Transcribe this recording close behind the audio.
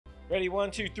Ready?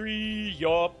 1, 2, 3.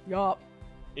 Yup. Yup.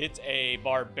 It's a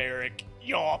barbaric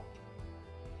yup.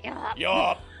 Yup.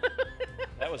 Yup.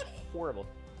 That was horrible.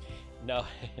 No.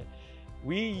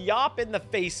 We yop in the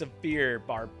face of fear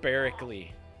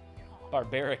barbarically.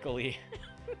 Barbarically.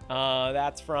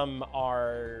 That's from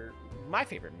my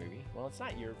favorite movie. Well, it's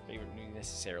not your favorite movie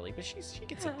necessarily, but she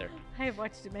can sit there. I have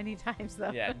watched it many times,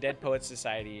 though. Yeah, Dead Poets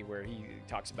Society, where he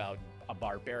talks about a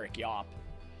barbaric yop.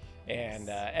 And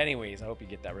anyways, I hope you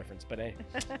get that reference. But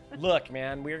look,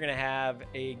 man, we're going to have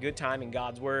a good time in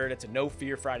God's Word. It's a No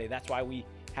Fear Friday. That's why we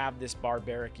have this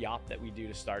barbaric yop that we do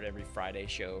to start every Friday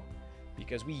show.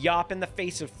 Because we yop in the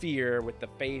face of fear with the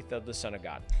faith of the Son of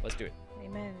God. Let's do it.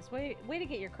 Amen. It's way to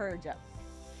get your courage up.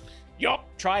 Yop,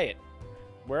 try it.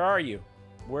 Where are you?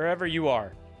 Wherever you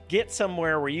are. Get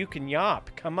somewhere where you can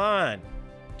yop. Come on.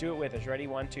 Do it with us. Ready?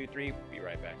 1, 2, 3. Be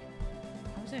right back.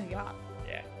 I was in a yop.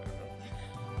 Yeah.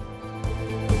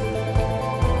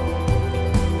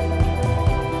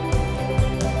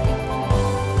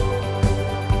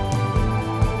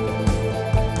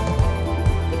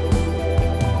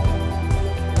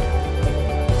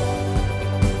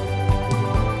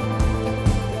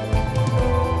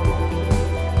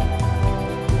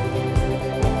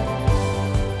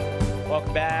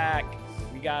 Welcome back.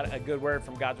 We got a good word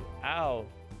from God's. Ow.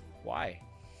 Why?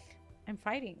 I'm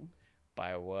fighting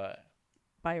By what?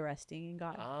 by resting in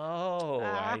God. Oh,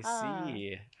 I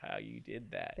see how you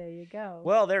did that. There you go.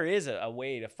 Well, there is a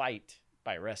way to fight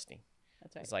by resting.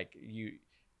 That's right. It's like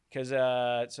because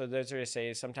so there's what I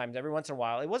say. Sometimes, every once in a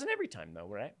while, it wasn't every time though,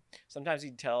 right? Sometimes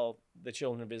he'd tell the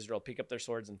children of Israel, pick up their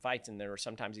swords and fight, and there were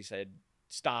sometimes he said,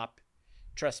 stop,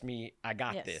 trust me, I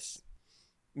got this.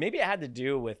 Maybe it had to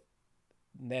do with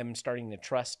them starting to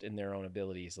trust in their own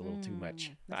abilities a little too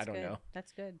much. I don't know.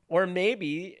 That's good. Or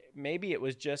maybe it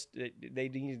was just that they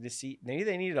needed to see. Maybe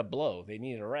they needed a blow. They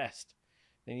needed a rest.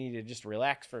 They needed to just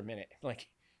relax for a minute. Like,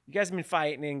 you guys have been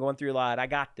fighting and going through a lot. I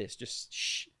got this. Just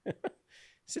shh.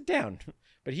 Sit down.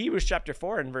 But Hebrews chapter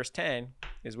 4 and verse 10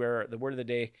 is where the word of the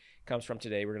day comes from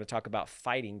today. We're going to talk about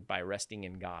fighting by resting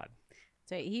in God.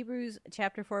 So Hebrews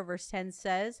chapter 4 verse 10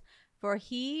 says, "For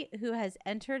he who has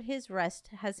entered his rest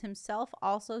has himself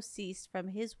also ceased from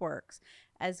his works,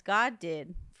 as God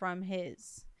did from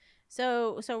his."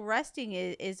 So resting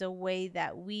is a way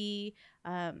that we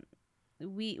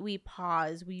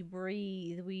pause, we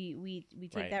breathe, we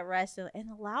take Right. that rest and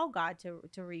allow God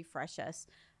to refresh us.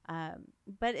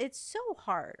 But it's so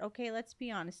hard. Okay, let's be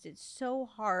honest. It's so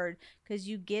hard because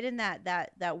you get in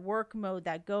that work mode,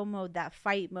 that go mode, that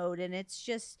fight mode, and it's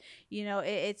just,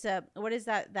 it's a, what is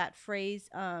that phrase?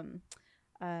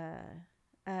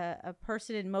 A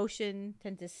person in motion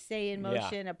tends to stay in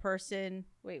motion. A person,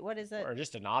 wait, what is it? Or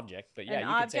just an object, but yeah, An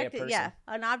you could say a object, person. yeah,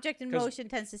 an object in 'Cause motion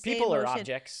tends to stay in People motion. are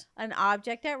objects. An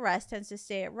object at rest tends to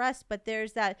stay at rest, but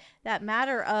there's that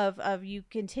matter of you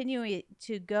continuing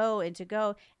to go. And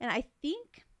I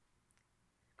think,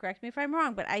 correct me if I'm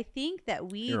wrong, but I think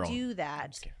that we You're do wrong. that.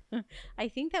 I'm just kidding. I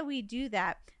think that we do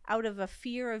that out of a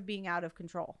fear of being out of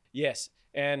control. Yes.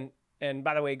 And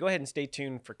by the way, go ahead and stay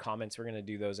tuned for comments. We're going to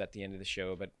do those at the end of the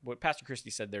show. But what Pastor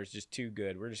Christi said there is just too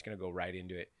good. We're just going to go right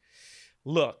into it.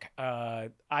 Look,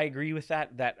 I agree with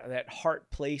that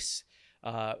heart place.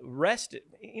 Rest,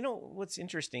 what's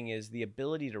interesting is the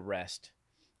ability to rest,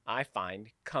 I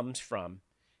find, comes from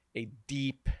a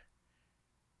deep,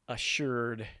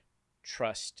 assured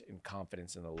trust and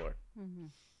confidence in the Lord. Mm-hmm.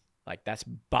 Like, that's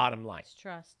bottom line. It's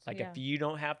trust. Like, yeah. if you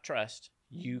don't have trust,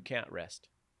 you can't rest.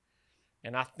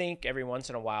 And I think every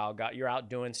once in a while, you're out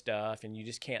doing stuff and you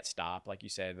just can't stop. Like you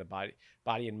said, the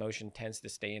body in motion tends to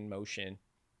stay in motion.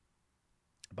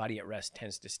 Body at rest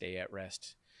tends to stay at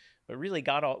rest. But really,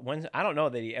 I don't know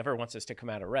that he ever wants us to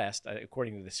come out of rest,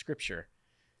 according to the scripture.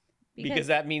 Because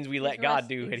that means we let God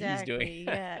do what he's doing.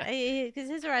 Yeah, because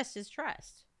his rest is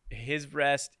trust. His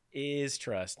rest is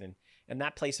trust. And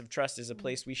that place of trust is a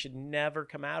place we should never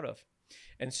come out of.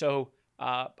 And so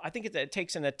I think it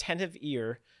takes an attentive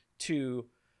ear to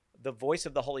the voice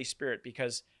of the Holy Spirit,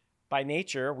 because by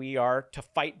nature we are to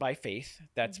fight by faith.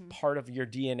 That's part of your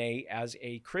DNA as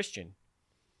a Christian.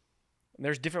 And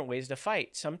there's different ways to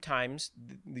fight. Sometimes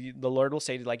the Lord will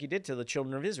say, like he did to the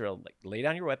children of Israel, like, lay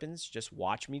down your weapons, just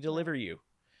watch me deliver you.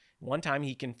 One time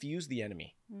he confused the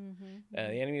enemy. The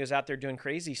enemy was out there doing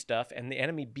crazy stuff, and the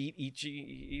enemy beat each,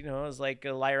 it was like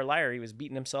a liar. He was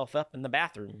beating himself up in the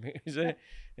bathroom.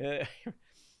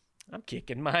 I'm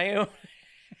kicking my own.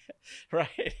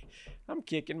 Right, I'm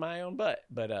kicking my own butt,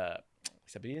 but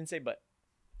except he didn't say butt.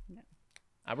 No.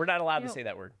 We're not allowed to say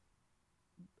that word.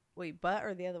 Wait, butt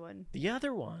or the other one? The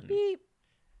other one. Beep.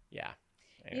 Yeah.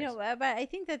 You know, but I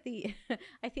think that the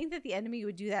I think that the enemy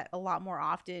would do that a lot more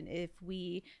often if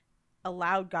we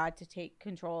allowed God to take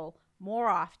control more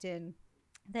often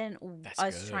than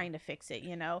us trying to fix it,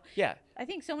 you know? Yeah. I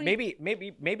think so many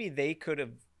Maybe they could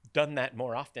have done that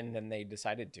more often than they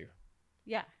decided to.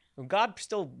 Yeah. Well, God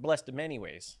still blessed them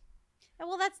anyways.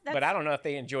 Well, that's but I don't know if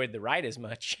they enjoyed the ride as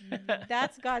much.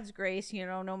 That's God's grace, you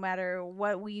know, no matter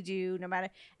what we do, no matter.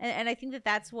 And I think that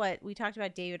that's what we talked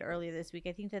about David earlier this week.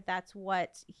 I think that that's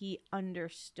what he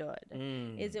understood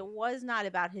is it was not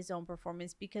about his own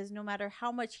performance, because no matter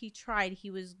how much he tried, he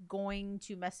was going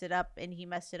to mess it up, and he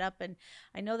messed it up. And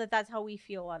I know that that's how we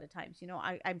feel a lot of times. You know,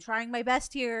 I'm trying my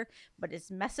best here, but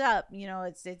it's messed up. You know,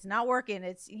 it's not working.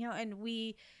 It's, you know, and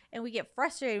we get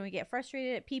frustrated. We get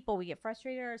frustrated at people. We get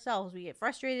frustrated at ourselves. We get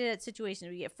frustrated at situations.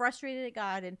 We get frustrated at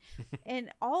God. And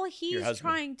all he's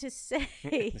trying to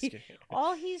say,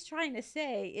 all he's trying to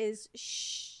say is,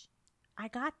 shh, I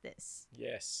got this.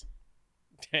 Yes.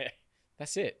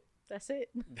 That's it. That's it.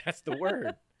 That's the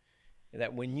word.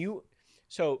 That when you,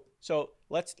 so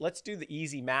let's do the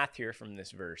easy math here from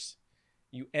this verse.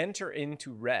 You enter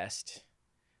into rest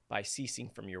by ceasing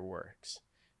from your works.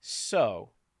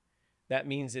 So that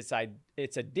means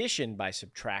it's addition by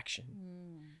subtraction.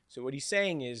 So what he's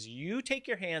saying is you take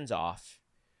your hands off,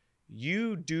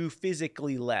 you do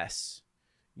physically less,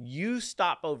 you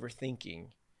stop overthinking,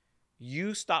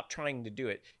 you stop trying to do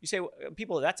it. You say,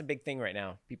 people, that's a big thing right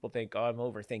now. People think, oh, I'm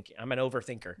overthinking. I'm an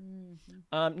overthinker.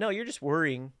 No, you're just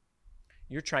worrying.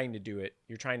 You're trying to do it.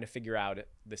 You're trying to figure out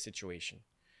the situation.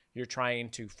 You're trying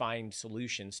to find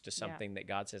solutions to something that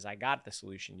God says, I got the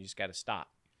solution. You just got to stop.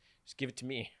 Just give it to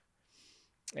me.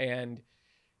 And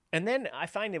then I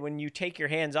find that when you take your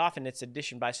hands off and it's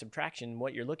addition by subtraction,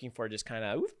 what you're looking for just kind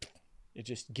of, it's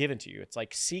just given to you. It's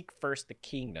like seek first the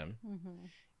kingdom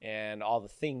and all the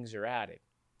things are added.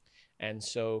 And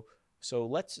so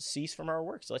let's cease from our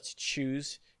works. Let's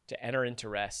choose to enter into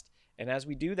rest. And as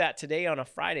we do that today on a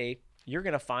Friday, you're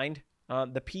going to find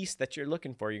the peace that you're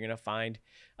looking for. You're going to find,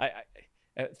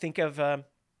 think of,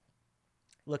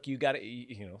 look, you got to,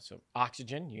 you know, so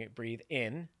oxygen, you breathe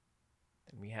in.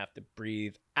 And we have to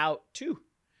breathe out too.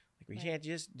 Like we can't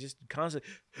just constantly,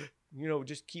 you know,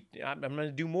 just keep. I'm going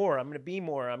to do more. I'm going to be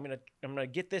more. I'm going to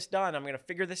get this done. I'm going to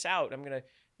figure this out.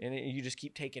 and you just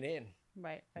keep taking in.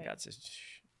 Right. And God says,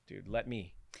 dude, let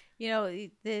me. You know,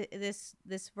 this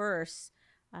verse,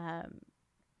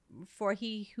 for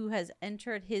he who has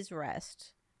entered his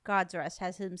rest, God's rest,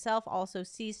 has himself also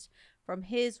ceased from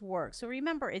his work. So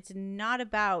remember, it's not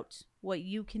about what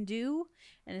you can do,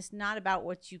 and it's not about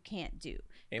what you can't do.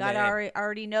 Amen. God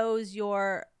already knows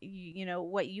you know,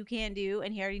 what you can do,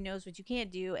 and he already knows what you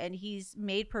can't do, and he's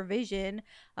made provision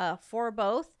for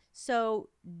both. So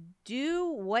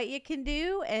do what you can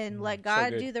do and let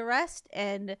God do the rest.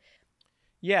 And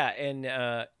yeah,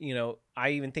 and you know,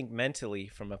 I even think mentally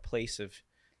from a place of,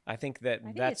 I think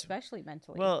that's especially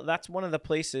mentally. Well, that's one of the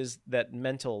places that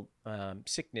mental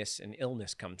sickness and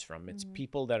illness comes from. It's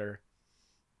people that are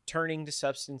turning to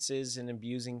substances and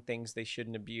abusing things they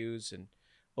shouldn't abuse, and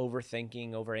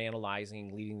overthinking,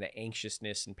 overanalyzing, leading to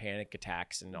anxiousness and panic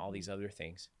attacks and all these other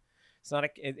things. It's not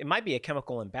it might be a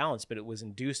chemical imbalance, but it was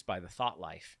induced by the thought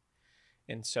life.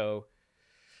 And so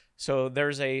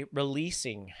there's a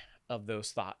releasing of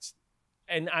those thoughts.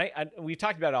 And we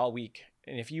talked about it all week.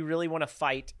 And if you really want to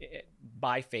fight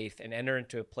by faith and enter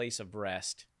into a place of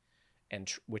rest,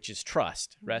 and which is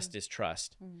trust, rest is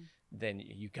trust, then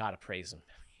you got to praise him.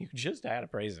 You just got to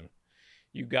praise him.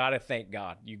 You got to thank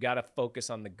God. You got to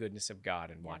focus on the goodness of God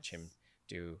and watch him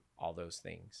do all those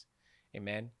things.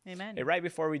 Amen. Amen. And right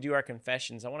before we do our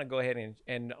confessions, I want to go ahead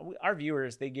and our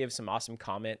viewers, they give some awesome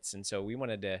comments. And so we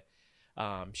wanted to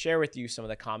share with you some of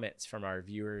the comments from our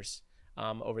viewers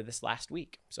over this last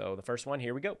week. So the first one,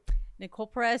 here we go. Nicole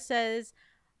Perez says,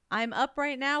 I'm up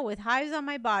right now with hives on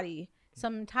my body,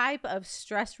 some type of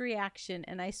stress reaction,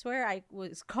 and I swear I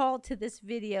was called to this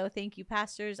video. Thank you,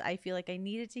 pastors. I feel like I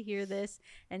needed to hear this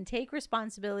and take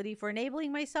responsibility for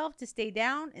enabling myself to stay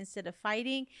down instead of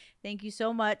fighting. Thank you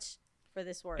so much for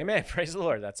this word. Amen. Praise the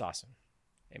Lord. That's awesome.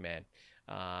 Amen.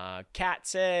 Kat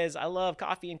says, I love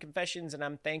coffee and confessions, and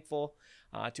I'm thankful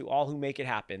to all who make it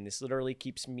happen. This literally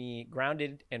keeps me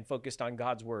grounded and focused on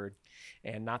God's word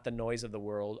and not the noise of the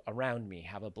world around me.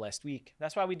 Have a blessed week.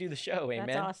 That's why we do the show. Amen.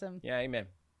 That's awesome. Yeah, amen.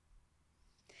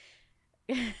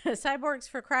 Cyborgs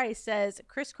for Christ says,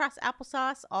 crisscross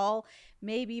applesauce, all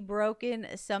may be broken,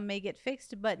 some may get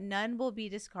fixed, but none will be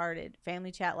discarded.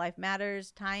 Family chat, life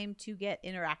matters, time to get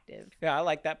interactive. Yeah, I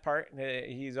like that part.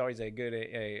 He's always a good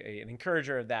an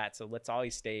encourager of that, so let's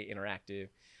always stay interactive.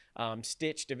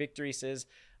 Stitch to Victory says,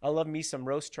 I love me some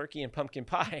roast turkey and pumpkin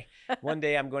pie. One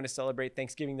day I'm going to celebrate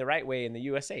Thanksgiving the right way in the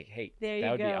USA. Hey,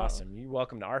 that would be awesome. You're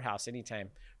welcome to our house anytime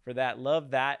for that.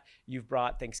 Love that you've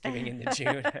brought Thanksgiving into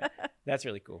June. That's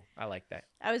really cool. I like that.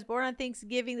 I was born on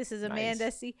Thanksgiving. This is Amanda.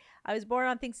 Nice. See, I was born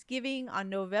on Thanksgiving on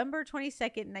November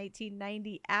 22nd,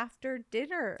 1990, after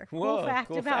dinner. Whoa, cool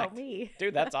fact about me.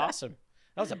 Dude, that's awesome.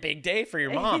 That was a big day for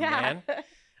your mom, man.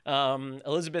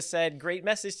 Elizabeth said, great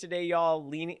message today, y'all.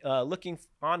 Looking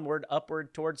onward,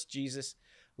 upward towards Jesus,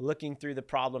 looking through the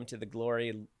problem to the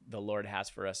glory the Lord has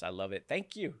for us. I love it.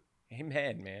 Thank you.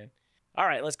 Amen, man. All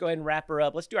right, let's go ahead and wrap her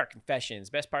up. Let's do our confessions.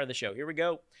 Best part of the show. Here we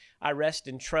go. I rest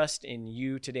and trust in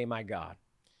you today, my God.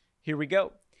 Here we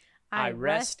go. I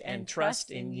rest and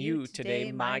trust in you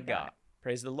today, my God.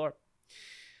 Praise the Lord.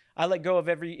 I let go of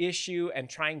every issue and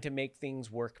trying to make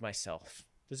things work myself.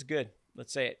 This is good.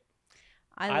 Let's say it.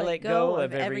 I let go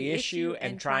of every issue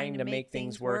and trying to make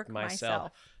things work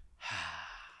myself.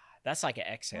 That's like an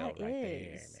exhale right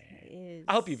there, man.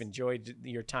 I hope you've enjoyed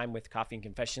your time with Coffee and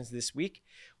Confessions this week.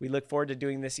 We look forward to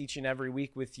doing this each and every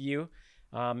week with you.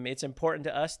 It's important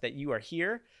to us that you are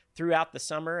here throughout the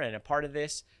summer and a part of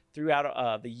this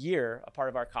throughout the year, a part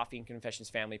of our Coffee and Confessions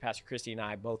family. Pastor Christi and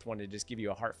I both wanted to just give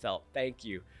you a heartfelt thank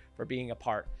you for being a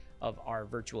part of our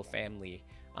virtual family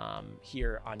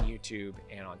here on YouTube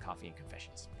and on Coffee and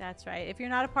Confessions. That's right. If you're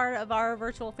not a part of our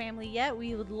virtual family yet,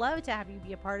 we would love to have you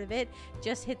be a part of it.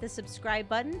 Just hit the subscribe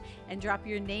button and drop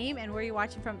your name and where you're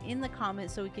watching from in the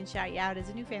comments so we can shout you out as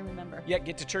a new family member. Yeah,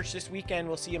 get to church this weekend.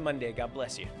 We'll see you Monday. God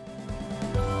bless you.